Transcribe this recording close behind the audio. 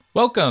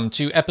Welcome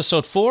to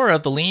episode 4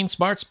 of the Lean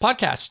Smarts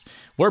podcast.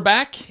 We're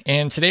back,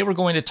 and today we're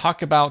going to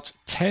talk about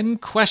 10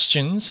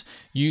 questions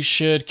you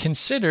should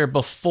consider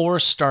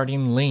before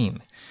starting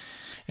Lean.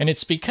 And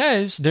it's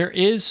because there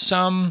is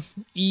some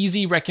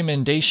easy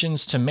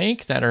recommendations to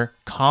make that are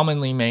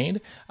commonly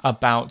made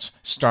about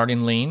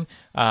starting Lean,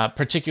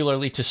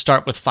 particularly to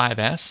start with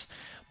 5S.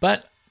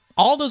 But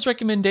all those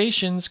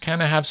recommendations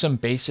kind of have some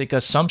basic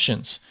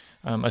assumptions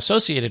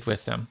associated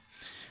with them.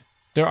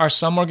 There are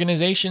some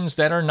organizations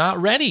that are not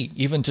ready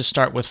even to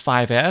start with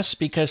 5S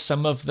because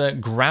some of the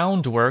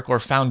groundwork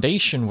or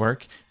foundation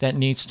work that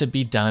needs to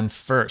be done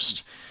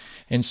first.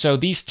 And so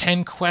these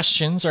 10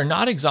 questions are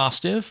not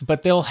exhaustive,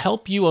 but they'll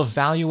help you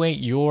evaluate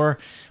your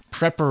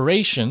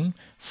preparation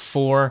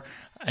for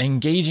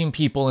engaging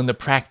people in the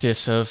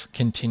practice of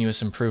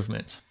continuous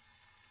improvement.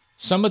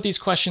 Some of these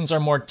questions are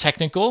more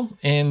technical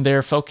in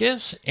their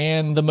focus,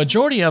 and the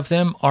majority of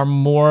them are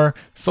more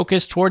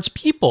focused towards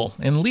people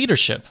and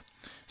leadership.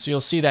 So you'll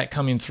see that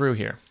coming through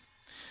here.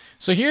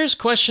 So here's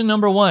question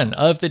number 1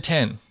 of the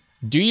 10.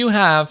 Do you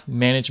have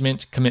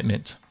management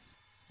commitment?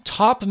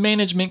 Top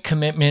management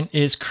commitment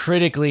is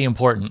critically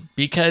important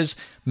because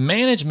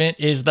management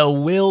is the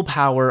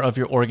willpower of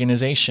your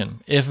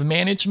organization. If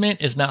management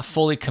is not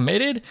fully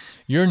committed,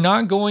 you're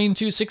not going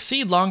to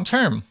succeed long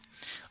term.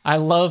 I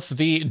love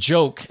the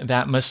joke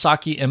that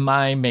Masaki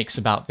Imai makes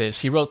about this.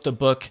 He wrote the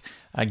book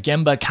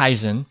Gemba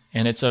Kaizen,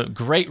 and it's a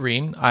great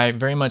read. I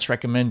very much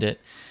recommend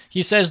it.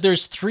 He says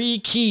there's 3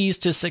 keys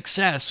to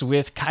success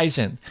with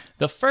Kaizen.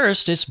 The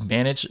first is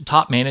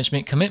top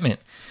management commitment,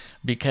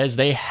 because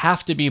they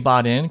have to be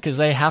bought in, because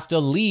they have to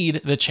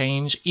lead the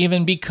change,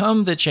 even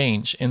become the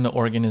change in the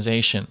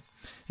organization.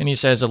 And he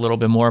says a little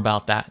bit more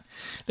about that.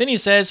 Then he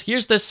says,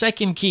 here's the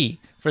second key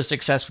for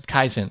success with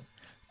Kaizen,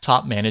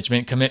 top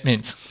management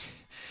commitment.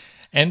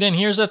 And then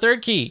here's the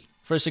third key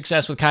for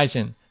success with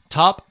Kaizen,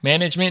 top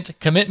management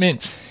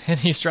commitment. And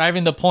he's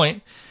driving the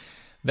point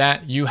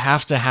that you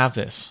have to have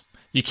this.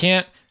 You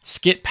can't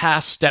skip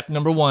past step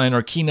number 1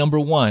 or key number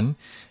 1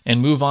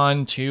 and move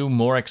on to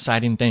more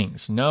exciting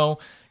things. No,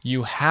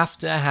 you have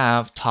to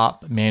have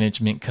top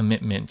management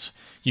commitment.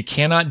 You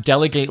cannot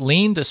delegate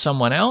Lean to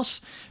someone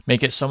else,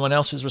 make it someone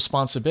else's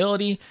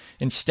responsibility.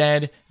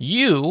 Instead,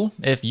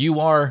 if you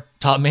are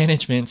top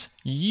management,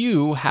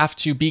 you have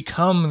to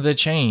become the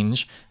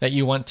change that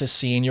you want to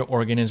see in your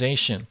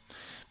organization.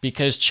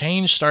 Because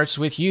change starts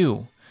with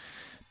you.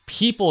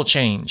 People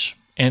change.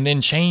 And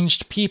then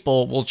changed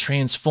people will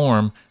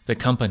transform the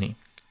company.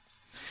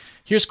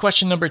 Here's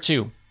question number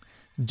 2.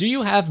 Do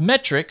you have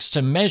metrics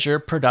to measure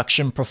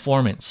production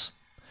performance?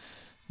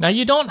 Now,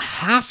 you don't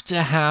have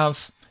to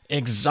have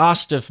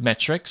exhaustive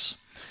metrics,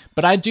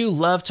 but I do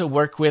love to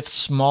work with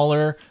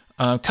smaller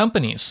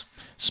companies,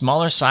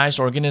 smaller sized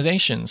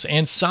organizations.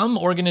 And some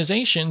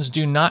organizations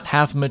do not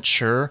have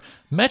mature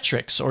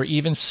metrics or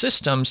even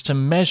systems to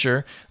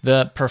measure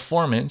the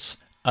performance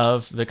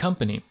of the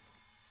company.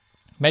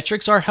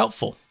 Metrics are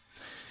helpful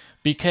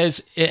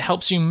because it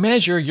helps you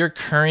measure your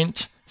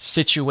current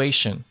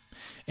situation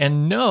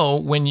and know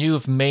when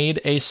you've made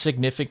a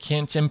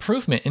significant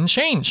improvement and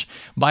change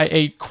by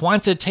a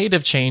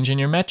quantitative change in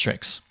your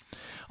metrics.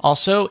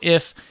 Also,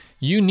 if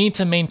you need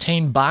to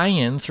maintain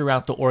buy-in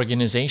throughout the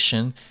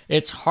organization,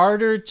 it's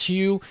harder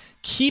to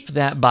keep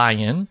that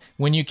buy-in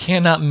when you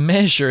cannot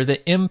measure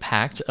the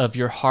impact of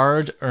your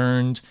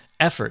hard-earned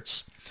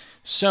efforts.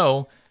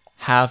 So,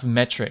 have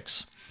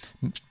metrics.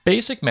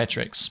 Basic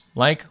metrics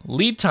like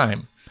lead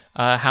time,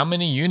 how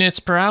many units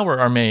per hour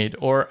are made,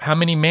 or how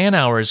many man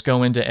hours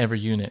go into every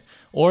unit,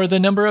 or the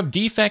number of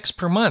defects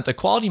per month, a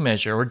quality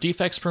measure, or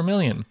defects per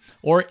million,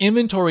 or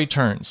inventory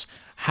turns,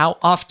 how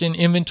often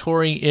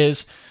inventory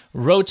is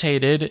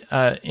rotated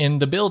in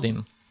the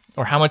building,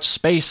 or how much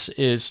space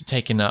is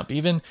taken up.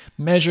 Even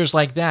measures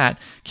like that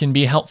can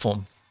be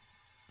helpful.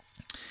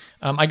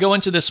 I go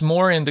into this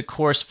more in the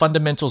course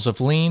Fundamentals of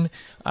Lean,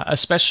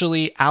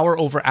 especially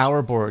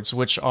hour-over-hour boards,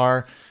 which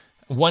are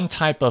one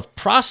type of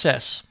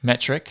process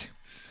metric.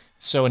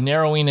 So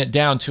narrowing it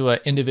down to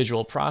an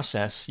individual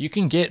process, you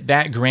can get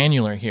that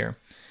granular here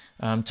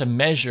to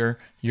measure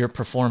your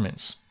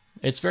performance.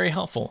 It's very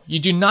helpful. You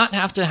do not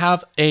have to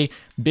have a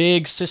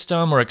big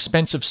system or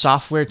expensive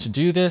software to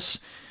do this.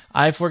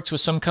 I've worked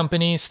with some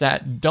companies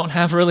that don't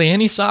have really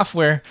any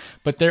software,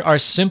 but there are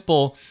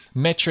simple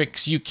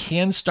metrics you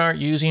can start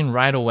using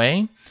right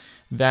away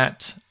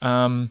that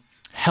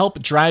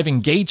help drive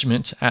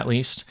engagement, at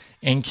least,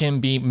 and can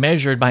be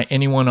measured by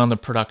anyone on the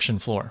production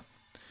floor.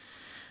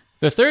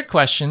 The third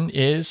question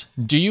is,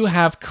 do you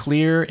have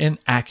clear and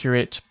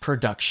accurate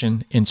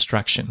production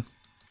instruction?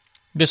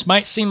 This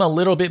might seem a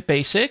little bit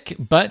basic,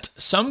 but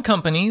some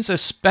companies,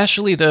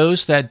 especially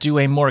those that do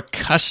a more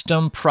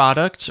custom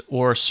product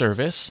or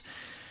service,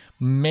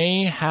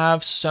 may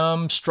have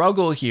some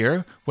struggle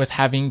here with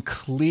having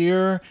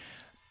clear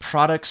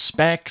product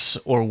specs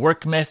or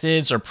work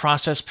methods or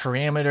process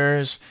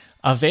parameters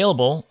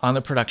available on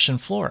the production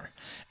floor.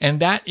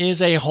 And that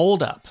is a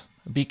holdup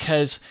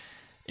because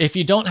if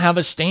you don't have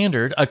a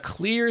standard, a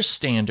clear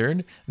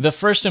standard, the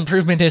first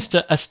improvement is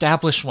to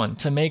establish one,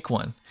 to make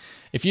one.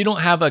 If you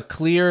don't have a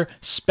clear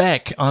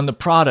spec on the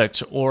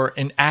product or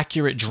an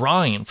accurate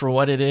drawing for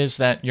what it is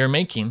that you're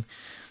making,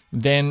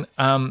 then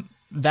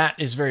that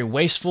is very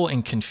wasteful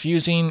and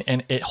confusing,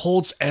 and it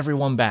holds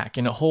everyone back,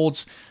 and it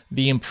holds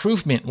the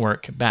improvement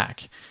work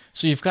back.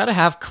 So you've got to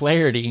have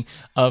clarity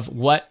of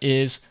what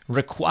is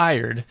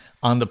required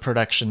on the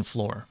production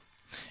floor.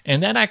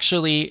 And that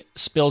actually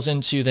spills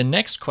into the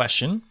next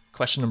question,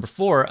 question number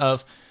 4,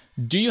 of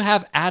do you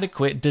have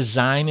adequate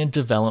design and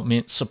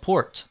development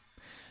support?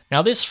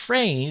 Now, this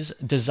phrase,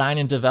 design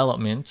and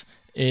development,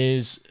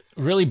 is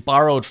really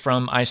borrowed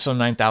from ISO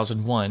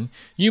 9001.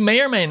 You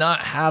may or may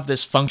not have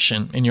this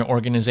function in your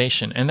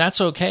organization, and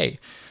that's okay.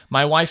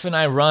 My wife and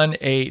I run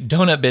a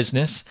donut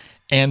business,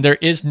 and there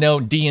is no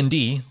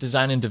D&D,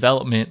 design and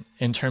development,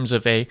 in terms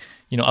of a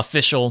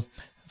official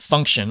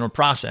function or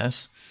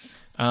process.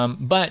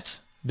 But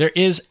there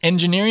is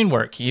engineering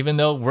work, even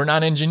though we're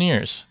not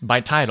engineers by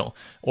title,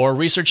 or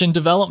research and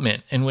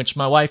development, in which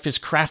my wife is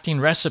crafting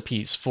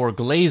recipes for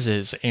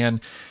glazes and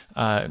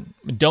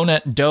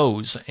donut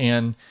doughs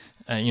and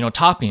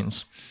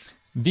toppings.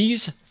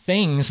 These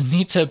things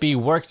need to be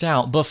worked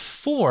out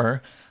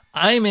before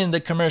I'm in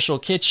the commercial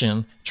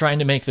kitchen trying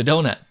to make the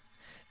donut.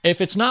 If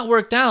it's not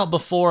worked out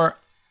before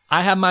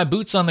I have my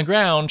boots on the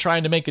ground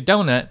trying to make a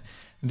donut,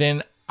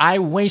 then I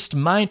waste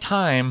my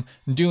time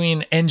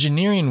doing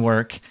engineering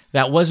work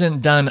that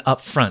wasn't done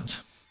up front.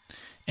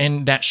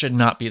 And that should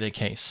not be the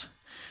case.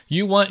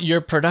 You want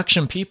your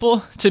production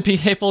people to be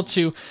able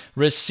to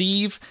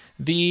receive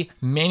the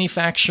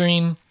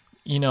manufacturing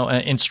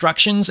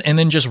instructions and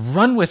then just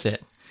run with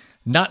it.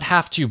 Not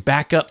have to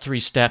back up 3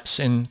 steps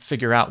and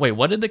figure out, wait,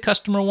 what did the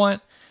customer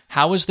want?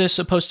 How is this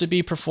supposed to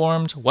be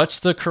performed? What's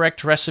the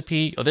correct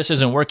recipe? Oh, this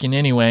isn't working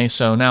anyway,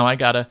 so now I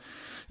gotta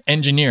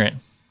engineer it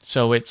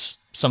so it's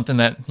something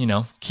that,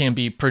 can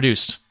be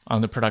produced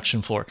on the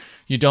production floor.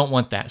 You don't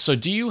want that. So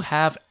do you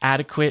have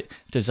adequate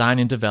design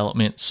and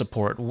development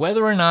support,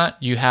 whether or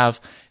not you have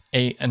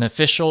an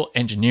official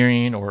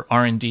engineering or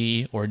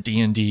R&D or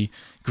D&D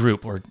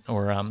group or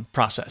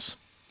process?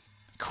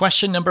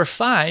 Question number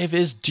 5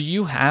 is, do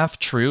you have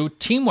true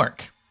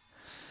teamwork?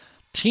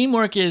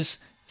 Teamwork is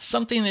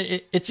something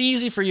that it's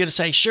easy for you to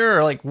say,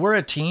 sure, like we're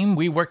a team,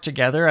 we work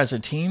together as a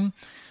team.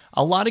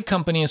 A lot of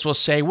companies will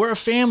say, we're a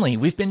family,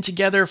 we've been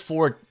together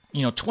for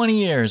 20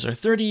 years or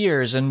 30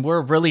 years, and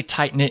we're really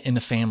tight-knit in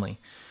the family.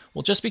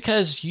 Well, just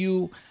because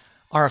you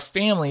are a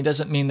family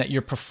doesn't mean that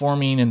you're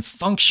performing and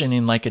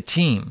functioning like a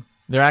team.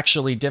 They're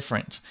actually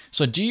different.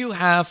 So do you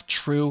have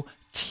true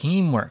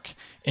teamwork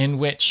in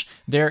which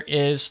there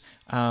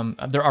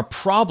are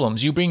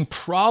problems? You bring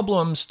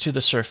problems to the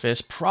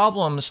surface,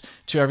 problems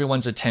to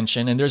everyone's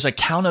attention, and there's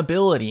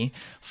accountability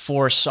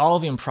for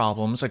solving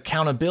problems,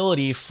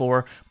 accountability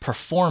for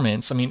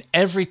performance. I mean,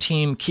 every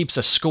team keeps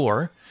a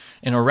score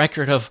and a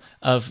record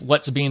of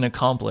what's being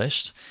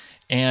accomplished.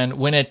 And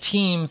when a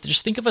team,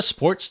 just think of a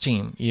sports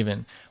team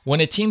even, when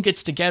a team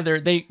gets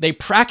together, they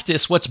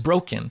practice what's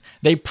broken.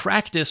 They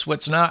practice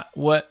what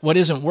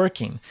isn't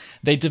working.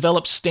 They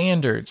develop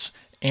standards,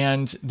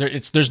 and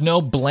there's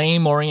no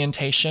blame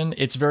orientation.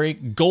 It's very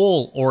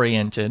goal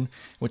oriented,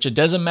 which it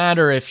doesn't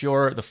matter if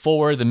you're the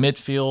forward, the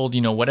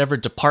midfield, whatever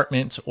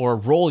department or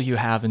role you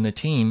have in the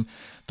team.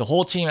 The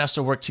whole team has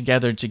to work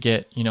together to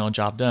get a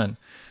job done.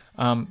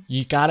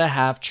 You gotta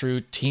have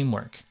true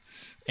teamwork,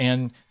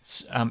 and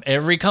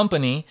every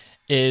company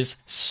is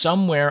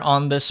somewhere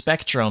on the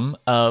spectrum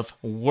of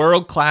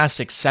world-class,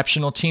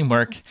 exceptional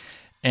teamwork,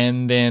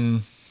 and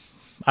then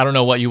I don't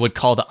know what you would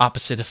call the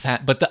opposite of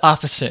that, but the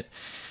opposite.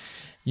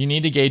 You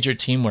need to gauge your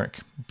teamwork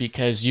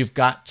because you've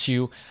got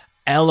to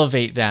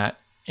elevate that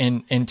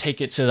and take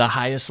it to the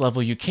highest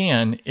level you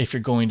can if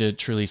you're going to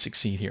truly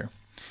succeed here.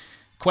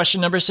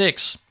 Question number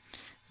 6.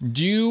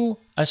 Do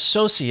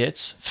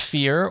associates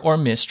fear or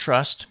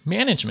mistrust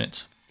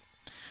management?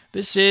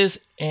 This is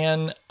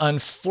an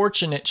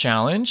unfortunate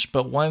challenge,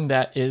 but one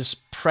that is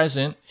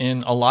present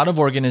in a lot of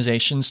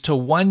organizations to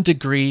one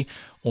degree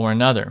or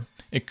another.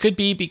 It could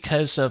be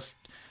because of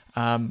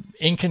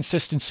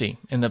inconsistency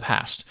in the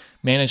past.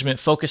 Management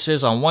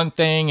focuses on one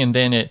thing and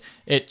then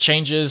it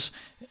changes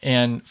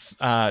and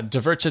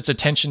diverts its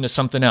attention to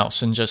something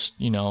else in just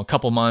a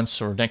couple months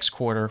or next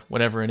quarter,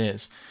 whatever it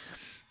is.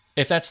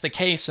 If that's the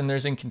case and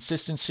there's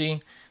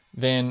inconsistency,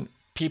 then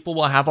people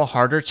will have a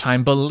harder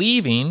time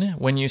believing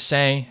when you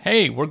say,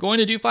 hey, we're going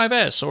to do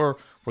 5S or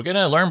we're going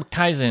to learn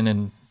Kaizen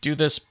and do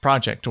this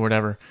project or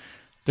whatever.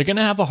 They're going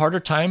to have a harder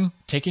time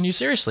taking you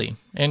seriously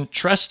and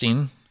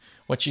trusting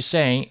what you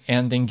say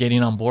and then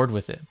getting on board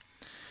with it.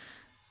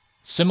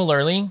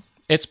 Similarly,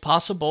 it's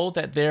possible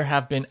that there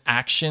have been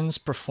actions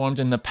performed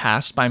in the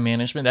past by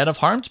management that have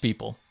harmed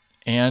people,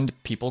 and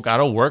people got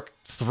to work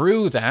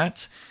through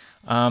that.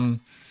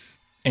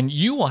 And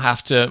you will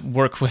have to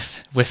work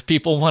with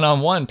people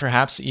one-on-one,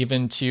 perhaps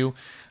even to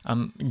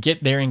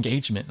get their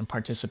engagement and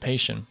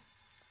participation.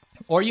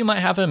 Or you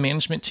might have a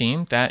management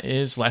team that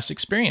is less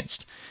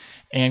experienced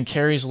and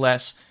carries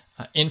less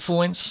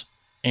influence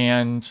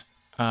and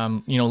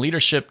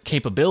leadership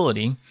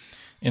capability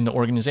in the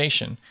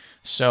organization.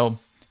 So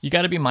you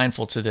got to be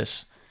mindful to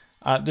this.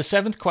 The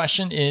seventh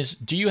question is,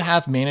 do you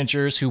have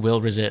managers who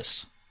will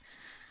resist?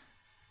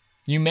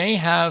 You may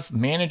have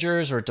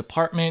managers or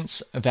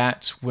departments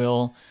that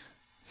will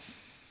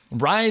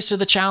rise to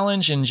the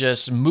challenge and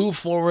just move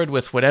forward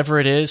with whatever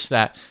it is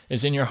that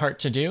is in your heart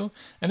to do.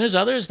 And there's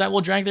others that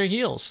will drag their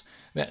heels.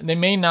 They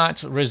may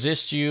not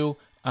resist you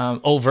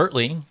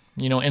overtly,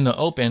 in the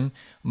open,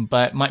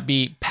 but might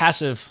be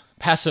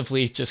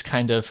passively just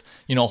kind of,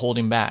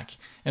 holding back.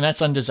 And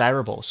that's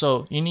undesirable.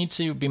 So you need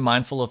to be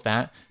mindful of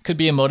that. Could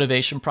be a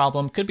motivation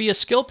problem, could be a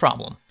skill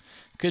problem,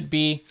 could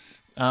be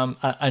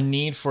a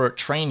need for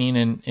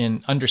training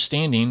and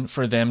understanding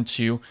for them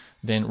to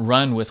then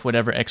run with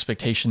whatever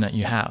expectation that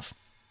you have.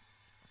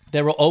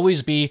 There will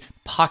always be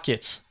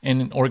pockets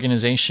in an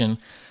organization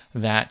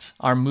that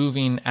are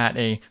moving at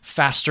a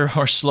faster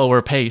or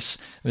slower pace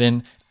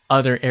than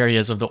other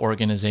areas of the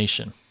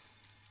organization.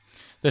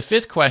 The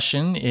fifth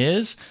question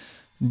is,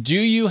 do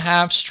you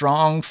have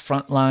strong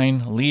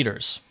frontline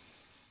leaders?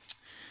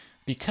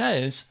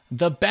 Because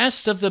the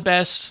best of the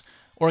best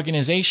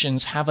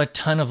organizations have a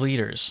ton of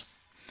leaders.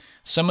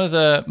 Some of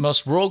the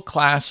most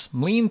world-class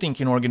lean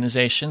thinking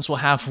organizations will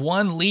have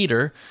one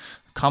leader,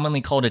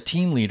 commonly called a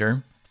team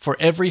leader, for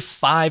every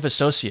 5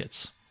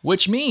 associates,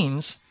 which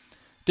means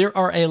there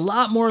are a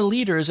lot more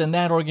leaders in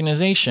that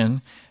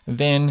organization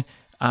than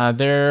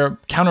their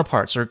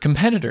counterparts or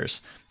competitors.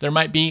 There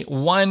might be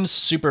one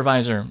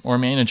supervisor or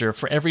manager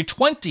for every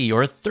 20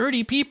 or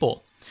 30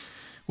 people,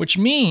 which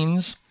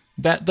means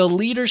that the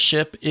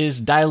leadership is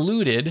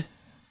diluted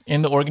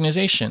in the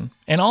organization,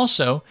 and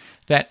also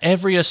that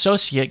every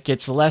associate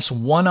gets less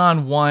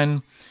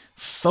one-on-one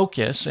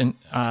focus, and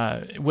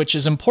which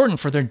is important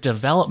for their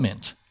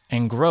development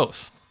and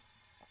growth.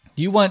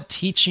 You want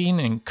teaching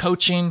and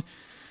coaching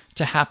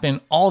to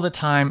happen all the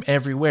time,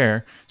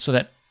 everywhere, so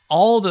that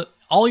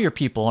all your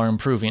people are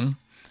improving.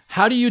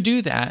 How do you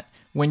do that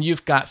when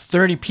you've got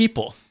 30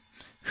 people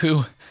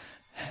who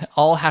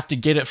all have to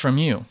get it from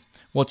you?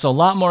 Well, it's a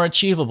lot more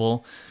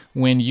achievable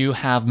when you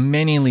have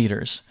many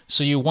leaders.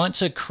 So you want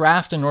to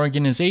craft an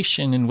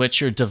organization in which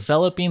you're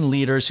developing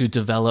leaders who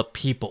develop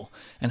people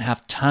and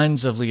have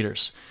tons of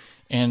leaders.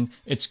 And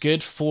it's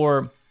good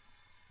for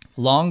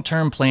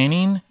long-term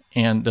planning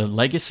and the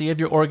legacy of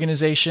your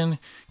organization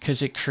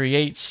because it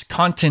creates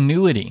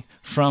continuity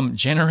from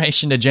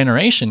generation to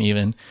generation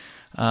even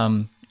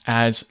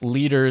as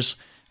leaders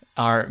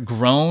are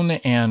grown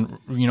and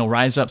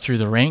rise up through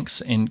the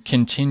ranks and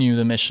continue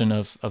the mission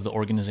of the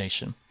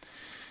organization.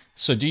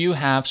 So do you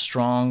have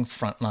strong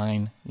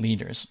frontline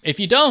leaders? If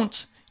you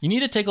don't, you need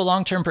to take a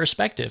long-term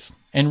perspective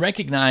and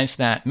recognize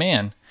that,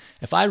 man,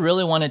 if I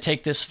really want to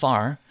take this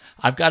far,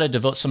 I've got to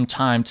devote some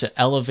time to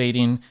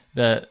elevating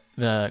the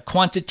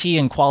quantity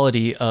and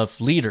quality of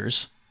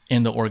leaders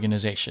in the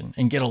organization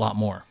and get a lot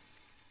more.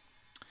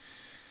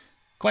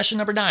 Question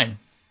number 9.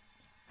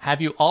 Have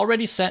you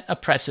already set a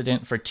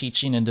precedent for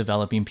teaching and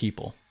developing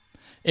people?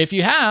 If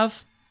you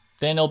have,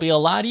 then it'll be a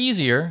lot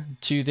easier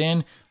to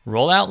then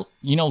roll out,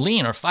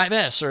 Lean or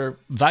 5S or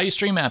value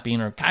stream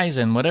mapping or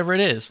Kaizen, whatever it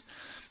is.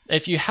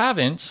 If you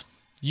haven't,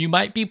 you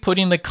might be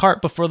putting the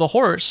cart before the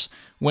horse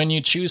when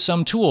you choose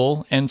some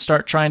tool and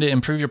start trying to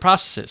improve your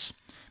processes,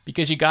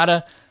 because you got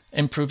to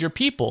improve your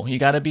people. You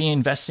got to be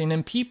investing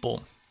in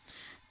people.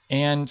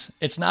 And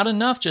it's not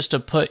enough just to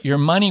put your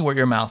money where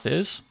your mouth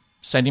is,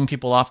 sending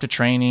people off to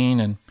training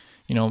and,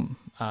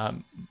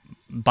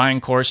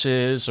 buying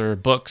courses or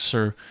books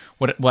or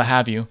what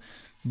have you.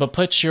 But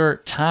put your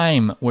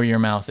time where your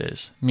mouth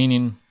is,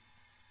 meaning,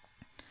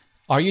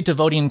 are you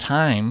devoting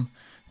time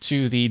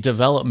to the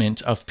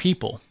development of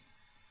people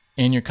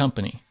in your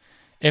company?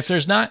 If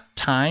there's not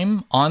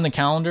time on the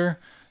calendar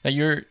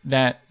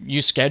that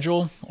you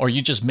schedule or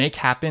you just make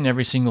happen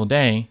every single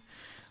day,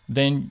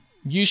 then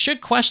you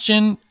should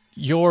question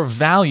your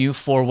value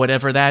for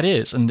whatever that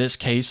is. In this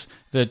case,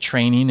 the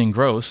training and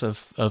growth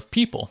of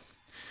people.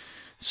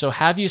 So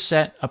have you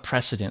set a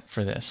precedent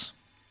for this?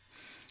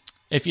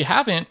 If you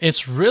haven't,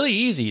 it's really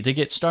easy to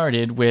get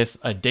started with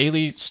a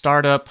daily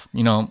startup,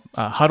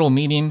 a huddle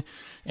meeting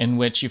in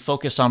which you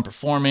focus on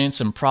performance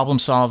and problem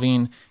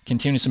solving,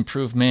 continuous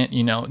improvement,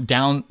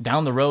 down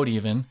the road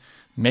even,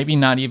 maybe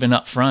not even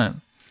up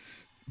front,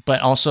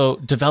 but also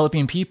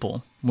developing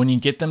people. When you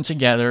get them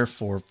together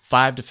for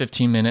 5 to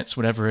 15 minutes,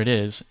 whatever it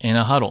is, in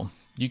a huddle,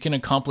 you can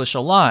accomplish a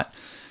lot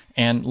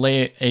and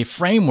lay a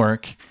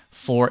framework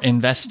for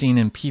investing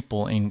in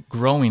people and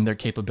growing their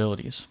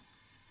capabilities.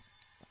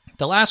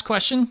 The last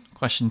question,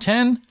 question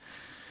 10,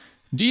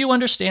 do you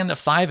understand that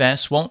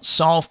 5S won't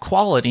solve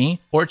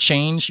quality or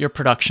change your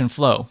production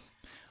flow?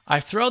 I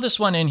throw this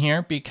one in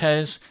here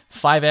because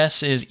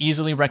 5S is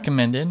easily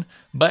recommended,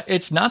 but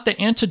it's not the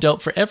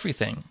antidote for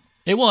everything.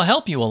 It will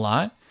help you a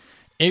lot.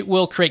 It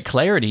will create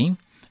clarity.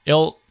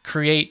 It'll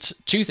create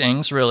 2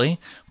 things, really,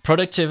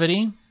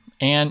 productivity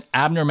and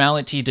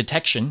abnormality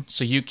detection,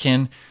 so you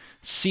can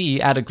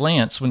see at a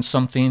glance when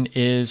something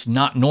is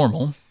not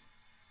normal.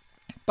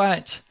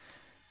 But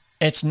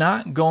it's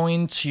not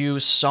going to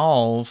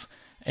solve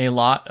a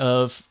lot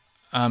of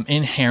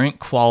inherent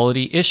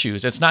quality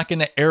issues. It's not going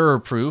to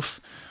error-proof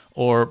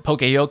or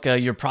poka-yoke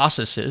your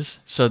processes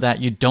so that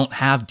you don't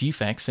have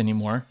defects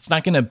anymore. It's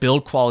not going to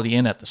build quality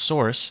in at the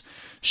source.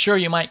 Sure,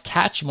 you might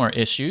catch more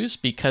issues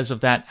because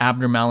of that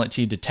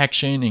abnormality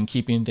detection and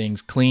keeping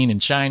things clean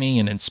and shiny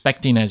and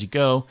inspecting as you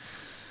go.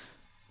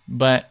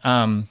 But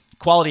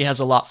quality has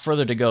a lot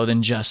further to go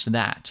than just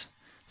that.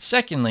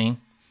 Secondly,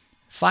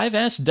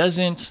 5S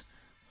doesn't,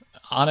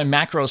 on a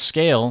macro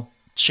scale,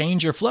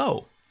 change your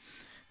flow.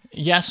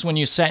 Yes, when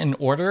you set an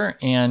order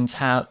and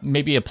have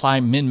maybe apply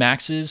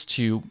min-maxes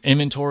to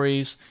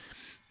inventories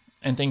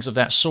and things of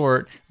that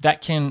sort,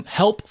 that can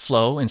help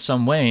flow in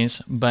some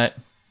ways. But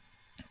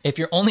if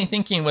you're only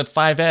thinking with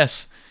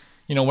 5S,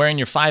 wearing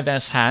your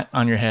 5S hat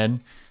on your head,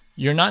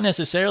 you're not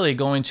necessarily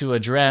going to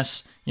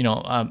address,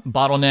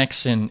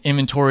 bottlenecks and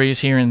inventories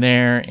here and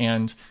there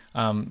and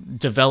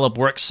develop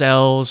work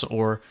cells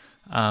or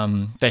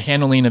the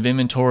handling of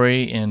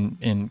inventory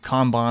in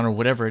Kanban or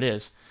whatever it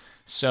is.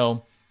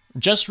 So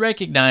just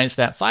recognize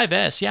that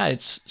 5S,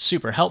 it's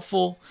super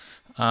helpful.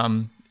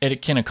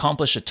 It can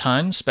accomplish a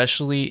ton,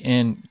 especially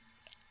in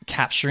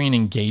capturing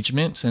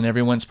engagement and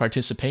everyone's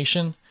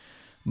participation.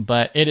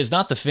 But it is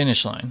not the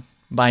finish line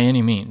by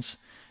any means.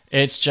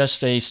 It's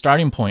just a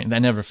starting point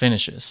that never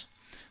finishes.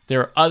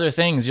 There are other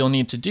things you'll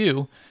need to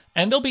do,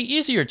 and they'll be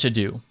easier to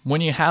do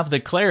when you have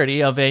the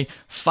clarity of a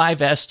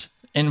 5S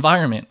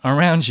environment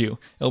around you.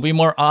 It'll be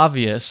more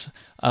obvious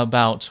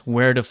about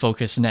where to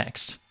focus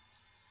next.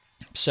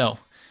 So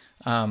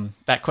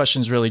that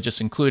question is really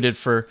just included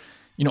for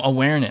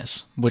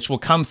awareness, which will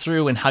come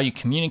through in how you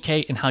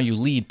communicate and how you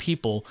lead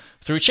people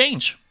through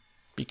change,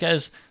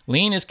 because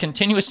lean is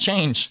continuous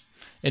change.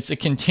 It's a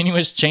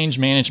continuous change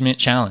management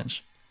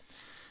challenge.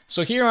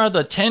 So here are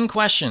the 10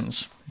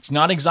 questions. It's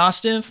not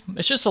exhaustive.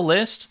 It's just a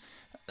list,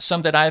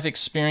 some that I've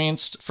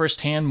experienced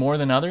firsthand more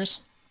than others,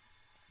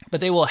 but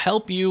they will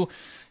help you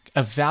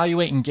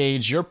evaluate and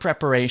gauge your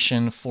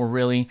preparation for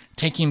really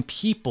taking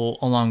people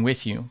along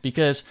with you,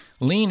 because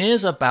lean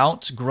is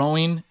about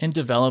growing and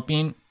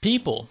developing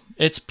people.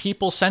 It's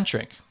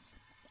people-centric.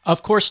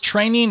 Of course,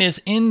 training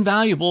is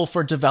invaluable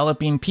for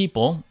developing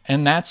people,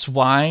 and that's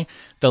why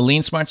the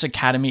Lean Smarts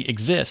Academy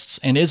exists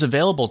and is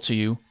available to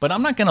you. But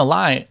I'm not going to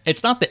lie,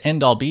 it's not the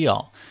end-all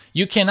be-all.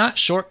 You cannot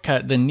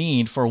shortcut the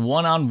need for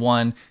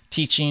one-on-one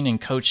teaching and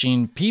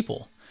coaching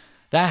people.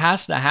 That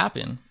has to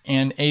happen,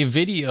 and a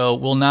video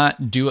will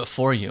not do it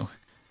for you.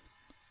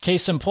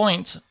 Case in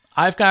point,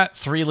 I've got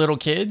 3 little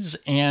kids,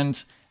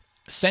 and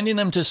sending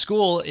them to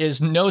school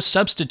is no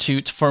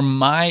substitute for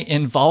my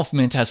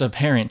involvement as a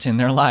parent in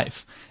their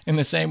life. In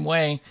the same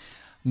way,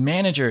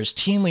 managers,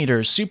 team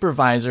leaders,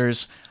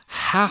 supervisors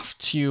have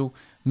to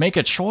make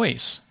a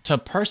choice to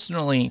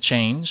personally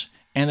change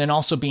and then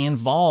also be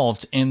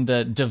involved in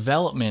the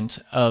development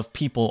of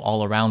people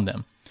all around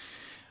them.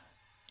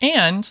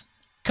 And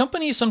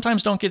companies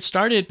sometimes don't get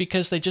started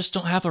because they just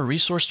don't have a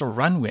resource to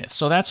run with.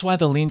 So that's why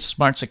the Lean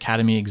Smarts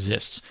Academy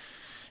exists.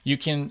 You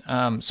can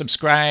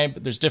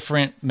subscribe. There's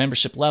different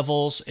membership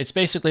levels. It's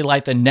basically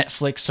like the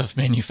Netflix of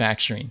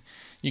manufacturing.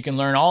 You can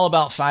learn all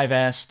about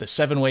 5S, the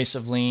 7 ways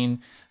of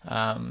lean,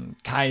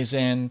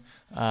 Kaizen,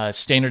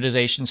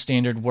 standardization,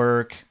 standard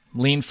work,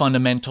 lean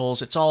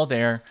fundamentals. It's all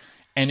there.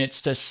 And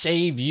it's to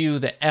save you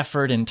the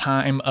effort and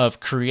time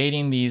of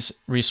creating these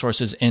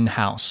resources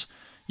in-house.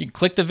 You can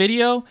click the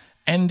video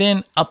and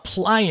then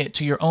apply it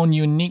to your own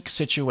unique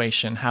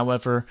situation,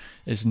 however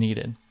is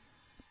needed.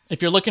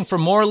 If you're looking for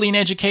more lean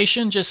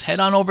education, just head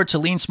on over to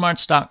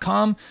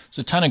leansmarts.com. There's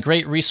a ton of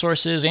great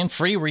resources and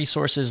free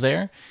resources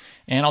there.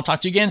 And I'll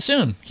talk to you again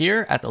soon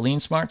here at the Lean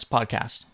Smarts Podcast.